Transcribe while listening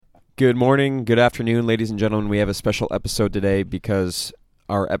Good morning, good afternoon, ladies and gentlemen. We have a special episode today because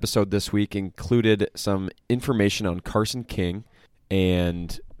our episode this week included some information on Carson King,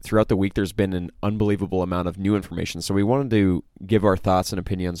 and throughout the week there's been an unbelievable amount of new information. So we wanted to give our thoughts and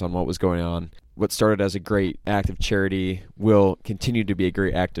opinions on what was going on. What started as a great act of charity will continue to be a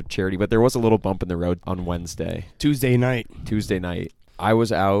great act of charity, but there was a little bump in the road on Tuesday night. I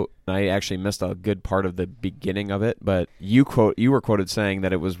was out, and I actually missed a good part of the beginning of it, but you were quoted saying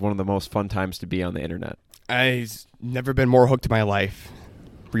that it was one of the most fun times to be on the internet. I've never been more hooked in my life,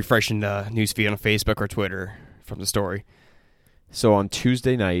 refreshing the newsfeed on Facebook or Twitter from the story. So on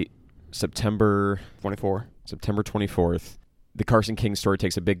Tuesday night, September 24th, the Carson King story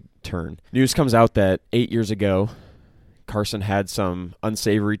takes a big turn. News comes out that 8 years ago, Carson had some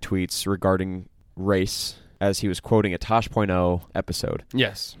unsavory tweets regarding race as he was quoting a Tosh.0 episode.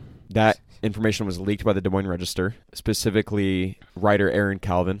 Yes. That information was leaked by the Des Moines Register, specifically writer Aaron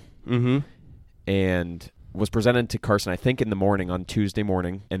Calvin, and was presented to Carson, I think, in the morning on Tuesday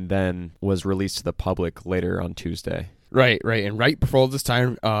morning, and then was released to the public later on Tuesday. Right. And right before this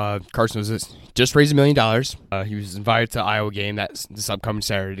time, Carson was just raised $1 million. He was invited to the Iowa game this upcoming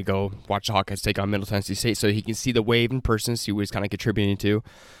Saturday to go watch the Hawkeyes take on Middle Tennessee State so he can see the wave in person, see what he's kind of contributing to.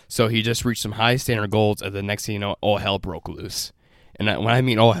 So he just reached some high standard goals, and the next thing you know, all hell broke loose. And when I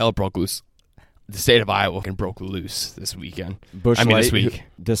mean all hell broke loose, the state of Iowa broke loose this weekend. Busch Light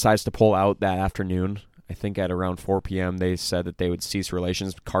decides to pull out that afternoon. I think at around 4 p.m. they said that they would cease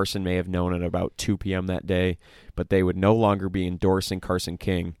relations. Carson may have known at about 2 p.m. that day, but they would no longer be endorsing Carson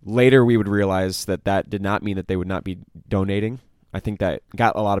King. Later, we would realize that did not mean that they would not be donating. I think that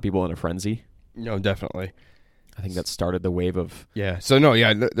got a lot of people in a frenzy. No, definitely. I think that started the wave of... Yeah, so no,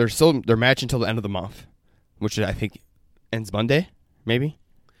 yeah, they're matching until the end of the month, which I think ends Monday, maybe?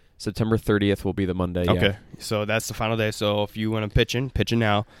 September 30th will be the Monday, Okay, yeah. So that's the final day, so if you want to pitch in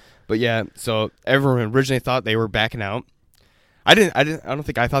now. But yeah, so everyone originally thought they were backing out. I don't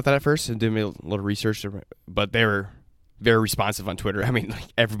think I thought that at first, and did a little research, but they were very responsive on Twitter. I mean,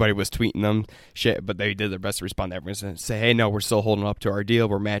 like, everybody was tweeting them shit, but they did their best to respond to everyone and say, hey, no, we're still holding up to our deal.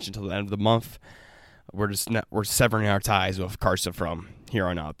 We're matching until the end of the month. We're severing our ties with Carson from here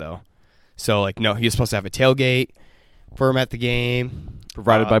on out, though. So, like, no, he was supposed to have a tailgate for him at the game.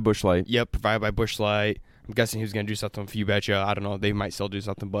 Provided by Busch Light. Yep, provided by Busch Light. I'm guessing he was going to do something with You Betcha. I don't know. They might still do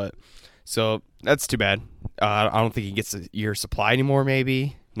something, but... So, that's too bad. I don't think he gets a year's supply anymore,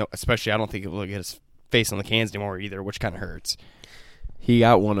 maybe. No, especially I don't think he'll get his face on the cans anymore either, which kind of hurts. He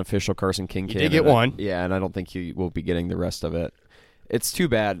got one official Carson King can. He did get one. Yeah, and I don't think he will be getting the rest of it. It's too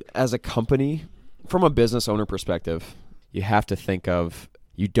bad. As a company, from a business owner perspective, you have to think of,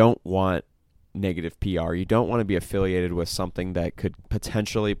 you don't want negative PR. You don't want to be affiliated with something that could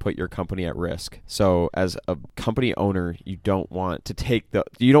potentially put your company at risk. So as a company owner, you don't want to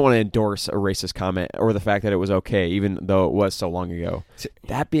endorse a racist comment or the fact that it was okay, even though it was so long ago.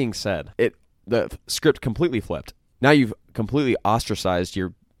 That being said, the script completely flipped. Now you've completely ostracized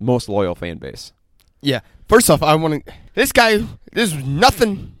your most loyal fan base. Yeah. First off, this was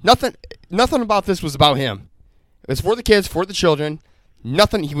nothing about this was about him. It was for the kids, for the children.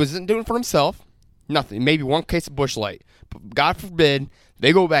 Nothing. He wasn't doing it for himself. Nothing. Maybe one case of Busch Light. But God forbid,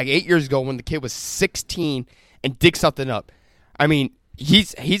 they go back 8 years ago when the kid was 16 and dig something up. I mean,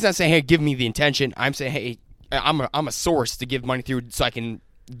 he's not saying, hey, give me the intention. I'm saying, hey, I'm a source to give money through so I can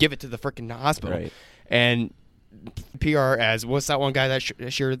give it to the freaking hospital. Right. And PR as, what's that one guy that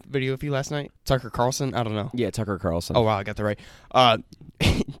shared the video with you last night? Tucker Carlson? I don't know. Yeah, Tucker Carlson. Oh, wow, I got that right.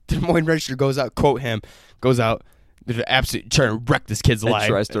 Des Moines Register goes out, they're absolutely trying to wreck this kid's life.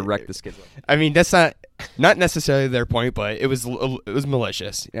 Tries to wreck this kid's life. I mean, that's not necessarily their point, but it was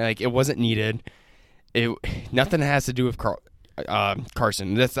malicious. Like, it wasn't needed. Nothing has to do with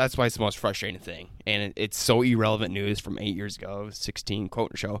Carson. That's why it's the most frustrating thing, and it's so irrelevant news from 8 years ago. 16 quote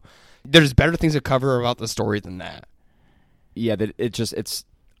and show. There's better things to cover about the story than that. Yeah, it's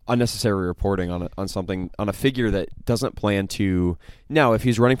unnecessary reporting on something, on a figure that doesn't plan to. Now, if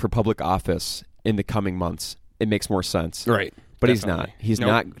he's running for public office in the coming months, it makes more sense. Right. But definitely. He's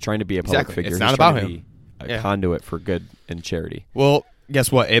not trying to be a public figure. It's not about him. Be a conduit for good and charity. Well,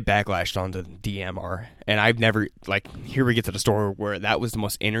 guess what? It backlashed onto DMR. And I've never, here we get to the story where that was the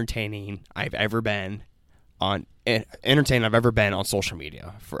most entertaining I've ever been on social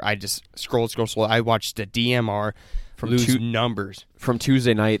media. I just scroll. I watched the DMR lose numbers. From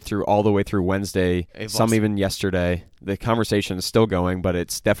Tuesday night through all the way through Wednesday, some even yesterday. The conversation is still going, but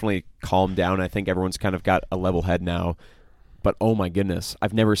it's definitely calmed down. I think everyone's kind of got a level head now. But oh my goodness,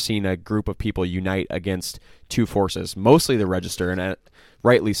 I've never seen a group of people unite against two forces, mostly the Register, and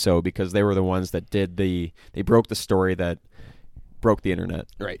rightly so, because they were the ones that they broke the story that broke the internet.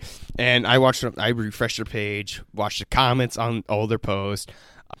 Right. And I refreshed their page, watched the comments on all their posts.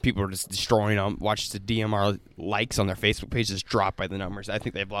 People were just destroying them. Watched the DMR likes on their Facebook page just drop by the numbers. I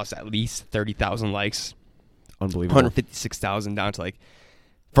think they've lost at least 30,000 likes. Unbelievable. 156,000 down to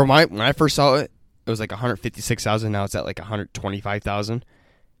when I first saw it, it was like 156,000. Now it's at like 125,000.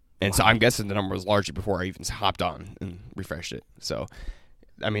 And so I'm guessing the number was larger before I even hopped on and refreshed it. So,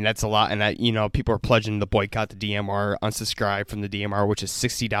 I mean, that's a lot. And that, people are pledging to boycott the DMR, unsubscribe from the DMR, which is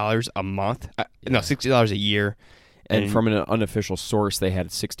 $60 a month. No, $60 a year. And from an unofficial source, they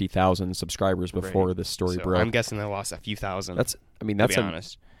had 60,000 subscribers before this story broke. I'm guessing they lost a few thousand. That's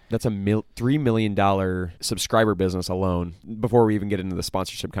honest. That's a $3 million subscriber business alone before we even get into the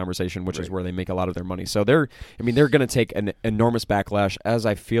sponsorship conversation, which is where they make a lot of their money. So they're going to take an enormous backlash, as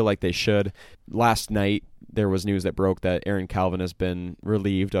I feel like they should. Last night, there was news that broke that Aaron Calvin has been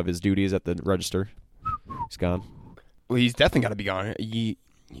relieved of his duties at the Register. He's gone. Well, he's definitely got to be gone. It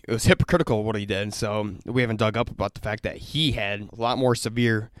was hypocritical what he did, so we haven't dug up about the fact that he had a lot more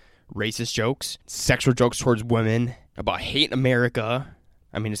severe racist jokes, sexual jokes towards women, about hating America.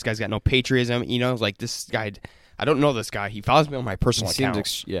 I mean, this guy's got no patriotism, this guy, I don't know this guy. He follows me on my personal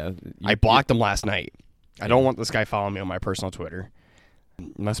account. I blocked him last night. I don't want this guy following me on my personal Twitter.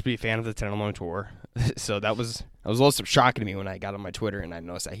 Must be a fan of the 10 Alone Tour. So that was a little shocking to me when I got on my Twitter and I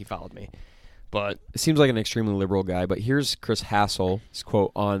noticed that he followed me. But it seems like an extremely liberal guy. But here's Chris Hassel's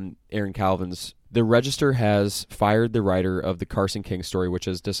quote on Aaron Calvin's. The Register has fired the writer of the Carson King story, which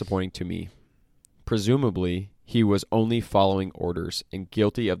is disappointing to me. Presumably, he was only following orders and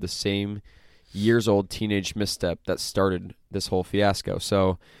guilty of the same years-old teenage misstep that started this whole fiasco.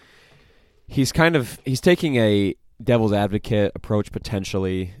 So he's taking a devil's advocate approach,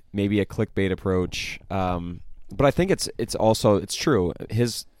 potentially, maybe a clickbait approach. But I think it's true.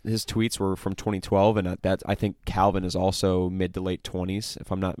 His tweets were from 2012, and that I think Calvin is also mid to late 20s,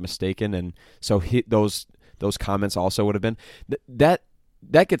 if I'm not mistaken, and so those comments also would have been that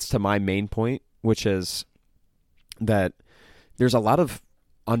gets to my main point, which is that there's a lot of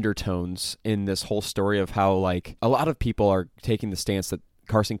undertones in this whole story of how a lot of people are taking the stance that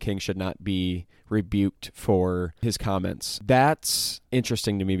Carson King should not be rebuked for his comments. That's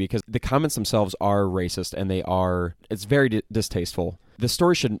interesting to me because the comments themselves are racist and it's very distasteful. The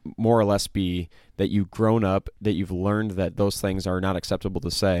story should more or less be that you've grown up, that you've learned that those things are not acceptable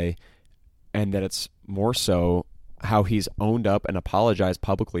to say, and that it's more so how he's owned up and apologized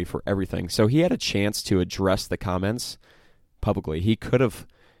publicly for everything. So he had a chance to address the comments publicly. He could have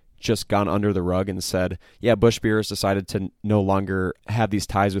just gone under the rug and said, yeah, Busch Beer has decided to no longer have these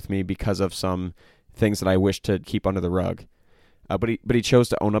ties with me because of some things that I wish to keep under the rug. But he chose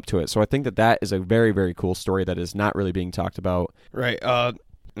to own up to it. So I think that is a very, very cool story that is not really being talked about. Right.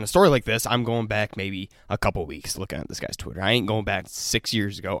 In a story like this, I'm going back maybe a couple weeks looking at this guy's Twitter. I ain't going back 6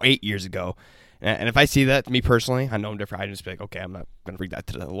 years ago, 8 years ago. And if I see that, me personally, I know I'm different. I just be like, okay, I'm not going to bring that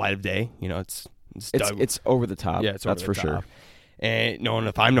to the light of day. It's over the top. Yeah, that's for sure. And knowing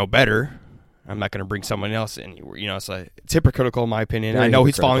if I'm no better, I'm not going to bring someone else in. It's hypocritical in my opinion. I know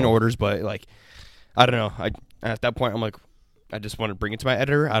he's following orders, but I don't know. At that point, I'm like, I just want to bring it to my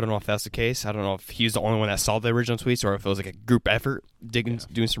editor. I don't know if that's the case. I don't know if he's the only one that saw the original tweets or if it was a group effort doing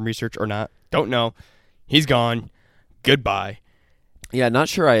some research or not. Don't know. He's gone. Goodbye. Yeah, not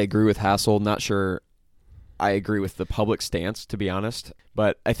sure I agree with Hassel. Not sure I agree with the public stance, to be honest.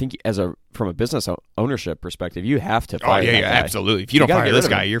 But I think from a business ownership perspective, you have to fire that guy. Absolutely. If you don't fire this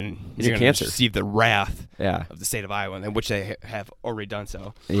guy, you're going to receive the wrath of the state of Iowa, in which they have already done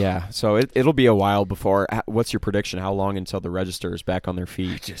so. Yeah, so it'll be a while before. What's your prediction? How long until the Register is back on their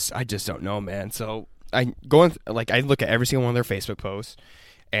feet? I just don't know, man. So I look at every single one of their Facebook posts,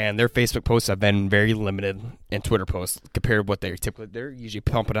 and their Facebook posts have been very limited, and Twitter posts compared to what they're usually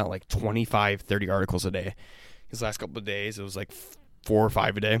pumping out 25, 30 articles a day. These last couple of days, it was 4 or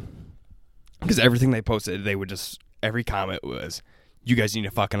 5 a day. Because everything they posted, every comment was, you guys need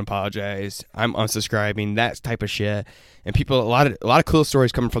to fucking apologize. I'm unsubscribing, that type of shit. And people, a lot of cool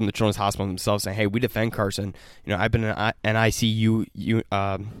stories coming from the Children's Hospital themselves saying, hey, we defend Carson. I've been in an ICU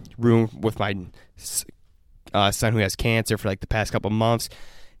room with my son who has cancer for the past couple of months.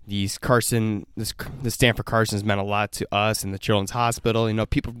 The Stanford Carson's meant a lot to us in the Children's Hospital.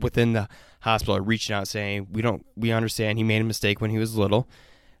 People within the hospital are reaching out saying, we understand he made a mistake when he was little,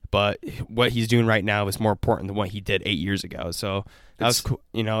 but what he's doing right now is more important than what he did 8 years ago. So that was cool.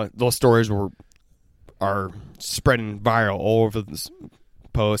 Those stories are spreading viral all over this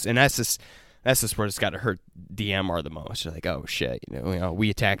post, and that's just where it's got to hurt DMR the most. You're like, oh shit, we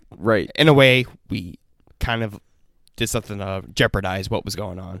attacked. Right. In a way, we kind of did something to jeopardize what was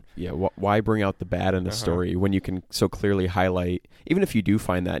going on. Yeah, why bring out the bad in a story when you can so clearly highlight, even if you do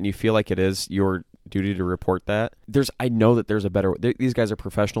find that and you feel like it is your duty to report that, I know that there's a better, these guys are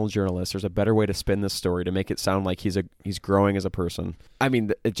professional journalists, there's a better way to spin this story to make it sound like he's growing as a person. I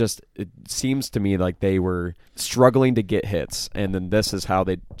mean, it seems to me like they were struggling to get hits, and then this is how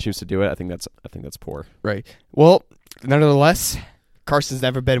they choose to do it. I think that's poor. Right. Well, nonetheless, Carson's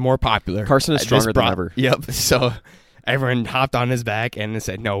never been more popular. Carson is stronger than ever. Yep. So everyone hopped on his back and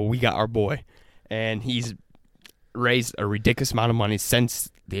said, no, we got our boy. And he's raised a ridiculous amount of money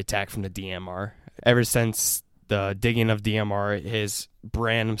since the attack from the DMR. Ever since the digging of DMR, his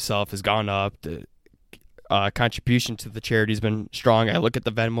brand himself has gone up. The contribution to the charity has been strong. I look at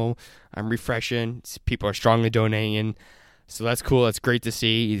the Venmo. I'm refreshing. People are strongly donating. So that's cool. That's great to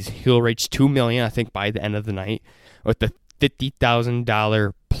see. He'll reach $2 million, I think, by the end of the night, with the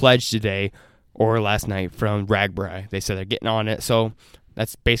 $50,000 pledge today or last night from Ragbri. They said they're getting on it. So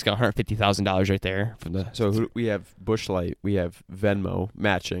that's basically $150,000 right there. So we have Busch Light. We have Venmo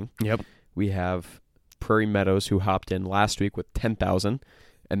matching. Yep. We have Prairie Meadows, who hopped in last week with $10,000,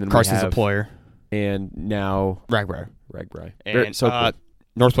 and then Carson's employer, and now Ragbri. And cool.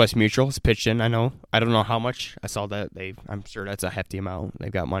 Northwest Mutual has pitched in. I don't know how much. I saw that I'm sure that's a hefty amount.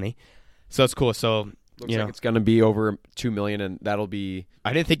 They've got money, so it's cool. So looks like it's going to be over $2 million, and that'll be.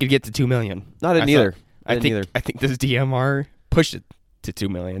 I didn't think it'd get to $2 million. I didn't either. I think this DMR pushed it to $2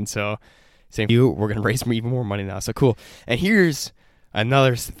 million. So same for you. We're going to raise even more money now. So cool. And here's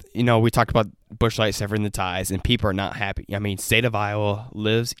another. We talked about Busch Light severing the ties, and people are not happy. I mean, state of Iowa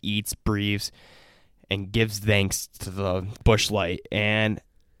lives, eats, breathes, and gives thanks to the Busch Light, and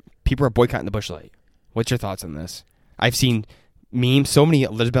people are boycotting the Busch Light. What's your thoughts on this? I've seen memes,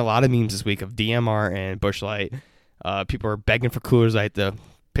 there's been a lot of memes this week of DMR and Busch Light. People are begging for Coors Light to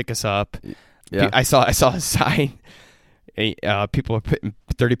pick us up. Yeah. I saw a sign. People are putting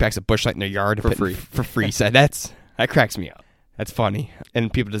 30 packs of Busch Light in their yard for free. For free. So that cracks me up. That's funny.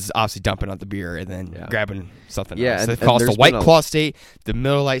 And people just obviously dumping out the beer and then grabbing something else. They call us the White Claw State, the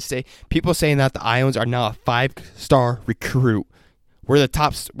Miller Lite State. People saying that the Iowans are now a 5-star recruit. We're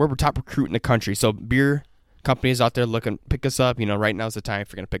top recruit in the country. So beer companies out there pick us up. Right now is the time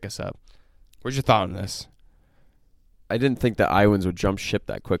if you're going to pick us up. What's your thought on this? I didn't think the Iowans would jump ship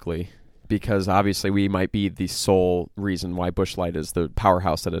that quickly, because obviously we might be the sole reason why Busch Light is the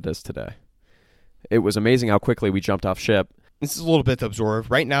powerhouse that it is today. It was amazing how quickly we jumped off ship. This is a little bit to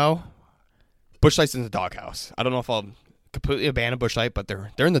absorb. Right now, Busch Light's in the doghouse. I don't know if I'll completely abandon Busch Light, but they're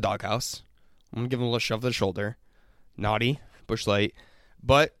in the doghouse. I'm going to give them a little shove to the shoulder. Naughty, Busch Light.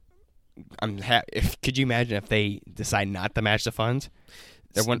 But could you imagine if they decide not to match the funds?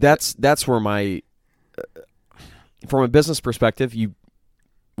 That's where my... from a business perspective, you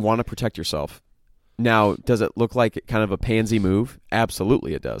want to protect yourself. Now, does it look like kind of a pansy move?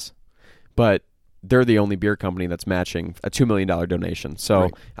 Absolutely it does. But they're the only beer company that's matching a $2 million donation. So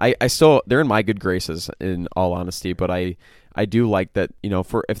right. I still, they're in my good graces, in all honesty, but I do like that,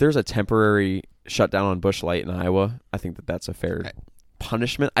 if there's a temporary shutdown on Busch Light in Iowa, I think that's a fair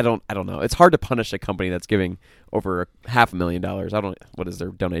punishment. I don't know. It's hard to punish a company that's giving over $500,000. What is their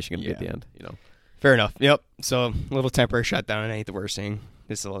donation going to be at the end, Fair enough. Yep. So a little temporary shutdown ain't the worst thing.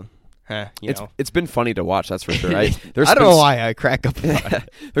 Just a little, It's been funny to watch, that's for sure. I don't know why I crack up.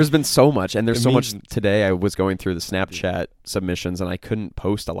 There's been so much, and there's so much today. I was going through the Snapchat submissions, and I couldn't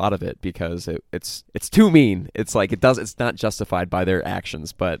post a lot of it because it's too mean. It's like it's not justified by their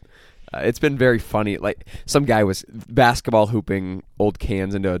actions, but it's been very funny. Like, some guy was basketball hooping old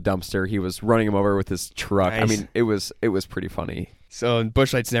cans into a dumpster. He was running them over with his truck. Nice. I mean, it was pretty funny. So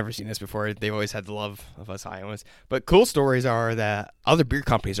Busch Light's never seen this before. They've always had the love of us Iowans. But cool stories are that other beer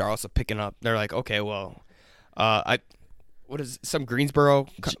companies are also picking up. They're like, okay, well, what is some Greensboro?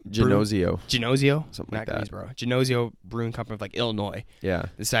 Genoseo. Something like that. Greensboro. Genoseo Brewing Company of like Illinois. Yeah.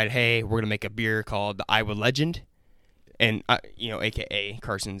 Decided, hey, we're going to make a beer called the Iowa Legend. And, a.k.a.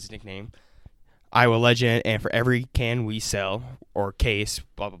 Carson's nickname. Iowa Legend, and for every can we sell, or case,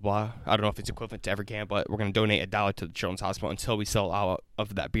 blah, blah, blah, I don't know if it's equivalent to every can, but we're going to donate $1 to the Children's Hospital until we sell out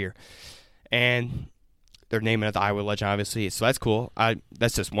of that beer. And they're naming it the Iowa Legend, obviously, so that's cool.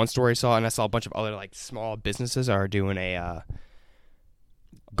 That's just one story I saw, and I saw a bunch of other like small businesses are doing a...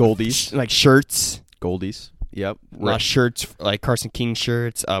 Goldies. Like shirts. Goldies, yep. Shirts, like Carson King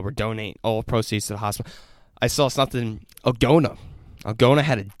shirts. We're donating all proceeds to the hospital. I saw something, Algona. Algona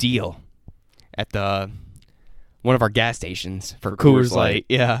had a deal at one of our gas stations for Coors Light.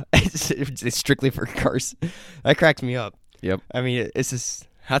 Yeah, it's strictly for cars. That cracked me up. Yep. I mean, it's just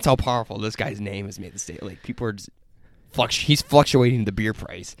that's how powerful this guy's name has made the state. Like, people are he's fluctuating the beer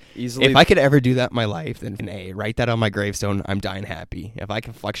price. Easily. If I could ever do that in my life, then write that on my gravestone. I'm dying happy. If I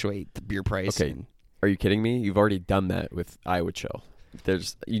can fluctuate the beer price. Okay. Are you kidding me? You've already done that with Iowa Chill.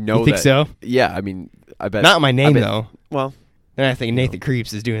 There's, you think so? Yeah, I mean, I bet. Not my name though. Well, then I think Nathan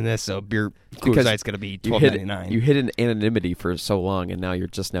Creeps is doing this, so beer Coors Light's going to be $12.99. You hid in anonymity for so long, and now you're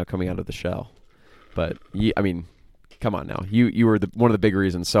just now coming out of the shell. But I mean, come on now. You were one of the big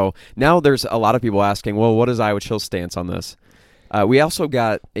reasons. So now there's a lot of people asking, well, what is Iowa Chill's stance on this? We also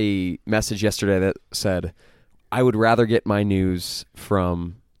got a message yesterday that said, I would rather get my news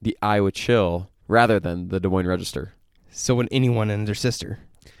from the Iowa Chill rather than the Des Moines Register. So would anyone and their sister.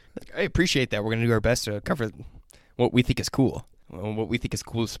 I appreciate that. We're going to do our best to cover what we think is cool. What we think is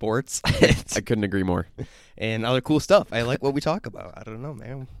cool sports. I couldn't agree more. And other cool stuff. I like what we talk about. I don't know,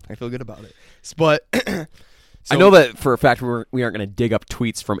 man. I feel good about it. But I know that for a fact we aren't going to dig up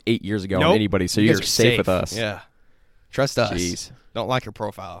tweets from 8 years ago on anybody, so you're safe with us. Yeah. Trust us. Jeez. Don't like your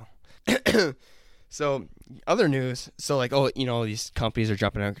profile. So, other news. So, these companies are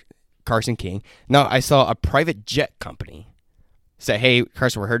jumping on Carson King. Now, I saw a private jet company say, hey,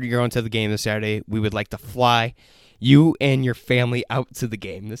 Carson, we heard you're going to the game this Saturday. We would like to fly you and your family out to the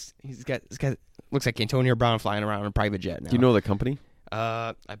game. This guy looks like Antonio Brown flying around in a private jet now. Do you know the company?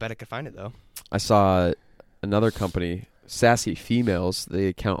 I bet I could find it, though. I saw another company, Sassy Females, the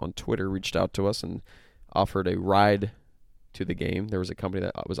account on Twitter, reached out to us and offered a ride to the game. There was a company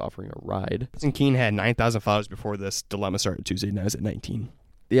that was offering a ride. Carson King had 9,000 followers before this dilemma started Tuesday. Now it's at 19.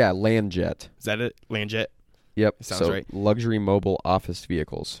 Yeah, Landjet. Is that it? Landjet? Yep. Sounds right. Luxury mobile office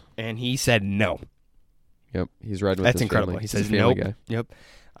vehicles. And he said no. Yep. He's riding with That's his incredible. family. He says no. nope. Yep.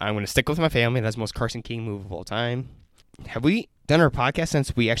 I'm going to stick with my family. That's the most Carson King move of all time. Have we done our podcast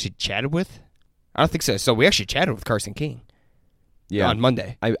since we actually chatted with? I don't think so. So we actually chatted with Carson King. Yeah. On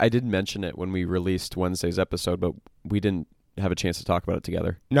Monday. I did mention it when we released Wednesday's episode, but we didn't have a chance to talk about it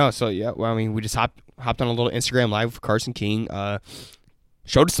together. No. So yeah. Well, I mean, we just hopped on a little Instagram live with Carson King.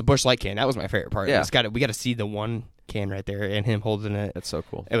 Showed us the Busch Light can. That was my favorite part. Yeah. We got to see the one can right there and him holding it. That's so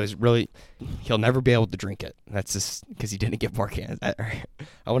cool. It was really. He'll never be able to drink it. That's just because he didn't get more cans. I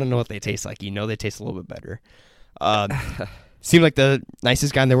want to know what they taste like. They taste a little bit better. Seemed like the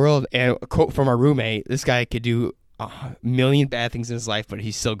nicest guy in the world. And a quote from our roommate: "This guy could do a million bad things in his life, but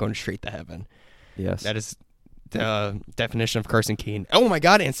he's still going straight to heaven." Yes. That is the definition of Carson King. Oh my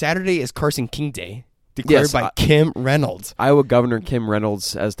God! And Saturday is Carson King Day. Declared by Kim Reynolds. Iowa Governor Kim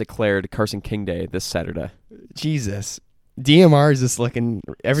Reynolds has declared Carson King Day this Saturday. Jesus. DMR is just looking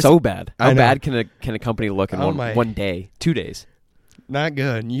so bad. How bad can a company look in one day, 2 days? Not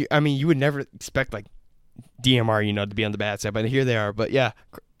good. You would never expect like DMR, to be on the bad side, but here they are. But yeah,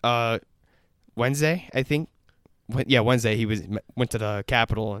 Wednesday, I think. Yeah, Wednesday he went to the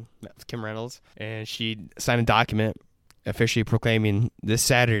Capitol and met with Kim Reynolds, and she signed a document officially proclaiming this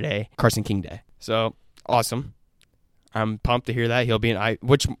Saturday Carson King Day. So awesome! I'm pumped to hear that he'll be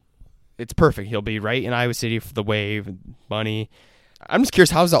it's perfect. He'll be right in Iowa City for the wave and money. I'm just curious,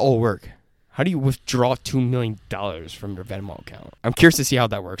 how does that all work? How do you withdraw $2 million from your Venmo account? I'm curious to see how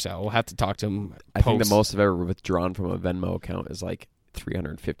that works out. We'll have to talk to him. I think the most I've ever withdrawn from a Venmo account is like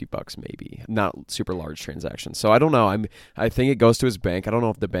 $350 maybe. Not super large transactions. So I don't know. I think it goes to his bank. I don't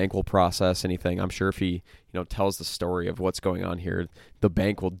know if the bank will process anything. I'm sure if he tells the story of what's going on here, the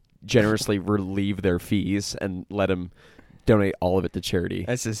bank will generously relieve their fees and let him donate all of it to charity.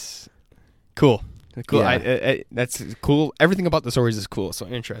 That's just cool. Cool. Yeah. That's cool. Everything about the stories is cool. So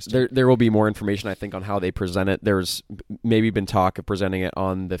interesting. There will be more information, I think, on how they present it. There's maybe been talk of presenting it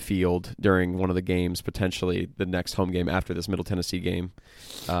on the field during one of the games, potentially the next home game after this Middle Tennessee game,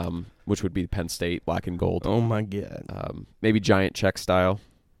 which would be Penn State, black and gold. Oh my God. Maybe giant check style.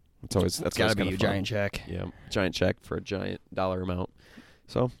 That's gotta be a giant check. Yeah, giant check for a giant dollar amount.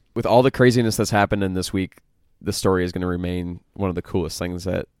 So with all the craziness that's happened in this week, the story is going to remain one of the coolest things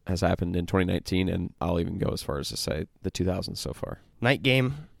that has happened in 2019, and I'll even go as far as to say the 2000s so far. Night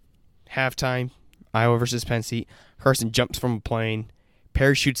game, halftime, Iowa versus Penn State. Carson jumps from a plane,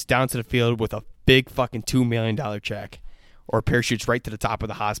 parachutes down to the field with a big fucking $2 million check, or parachutes right to the top of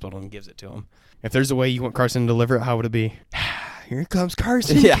the hospital and gives it to him. If there's a way you want Carson to deliver it, how would it be? Here comes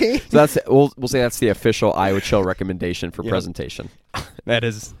Carson. Yeah, so we'll say that's the official Iowa Chill recommendation for presentation. That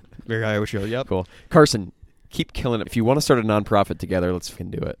is very Iowa Chill. Yep. Cool. Carson, keep killing it. If you want to start a nonprofit together, let's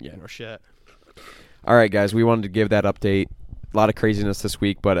fucking do it. Yeah, no shit. All right, guys, we wanted to give that update. A lot of craziness this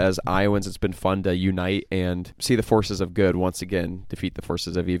week, but as Iowans, it's been fun to unite and see the forces of good once again defeat the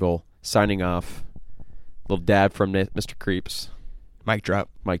forces of evil. Signing off. Little dab from Mr. Creeps. Mic drop.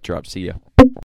 Mic drop. See ya.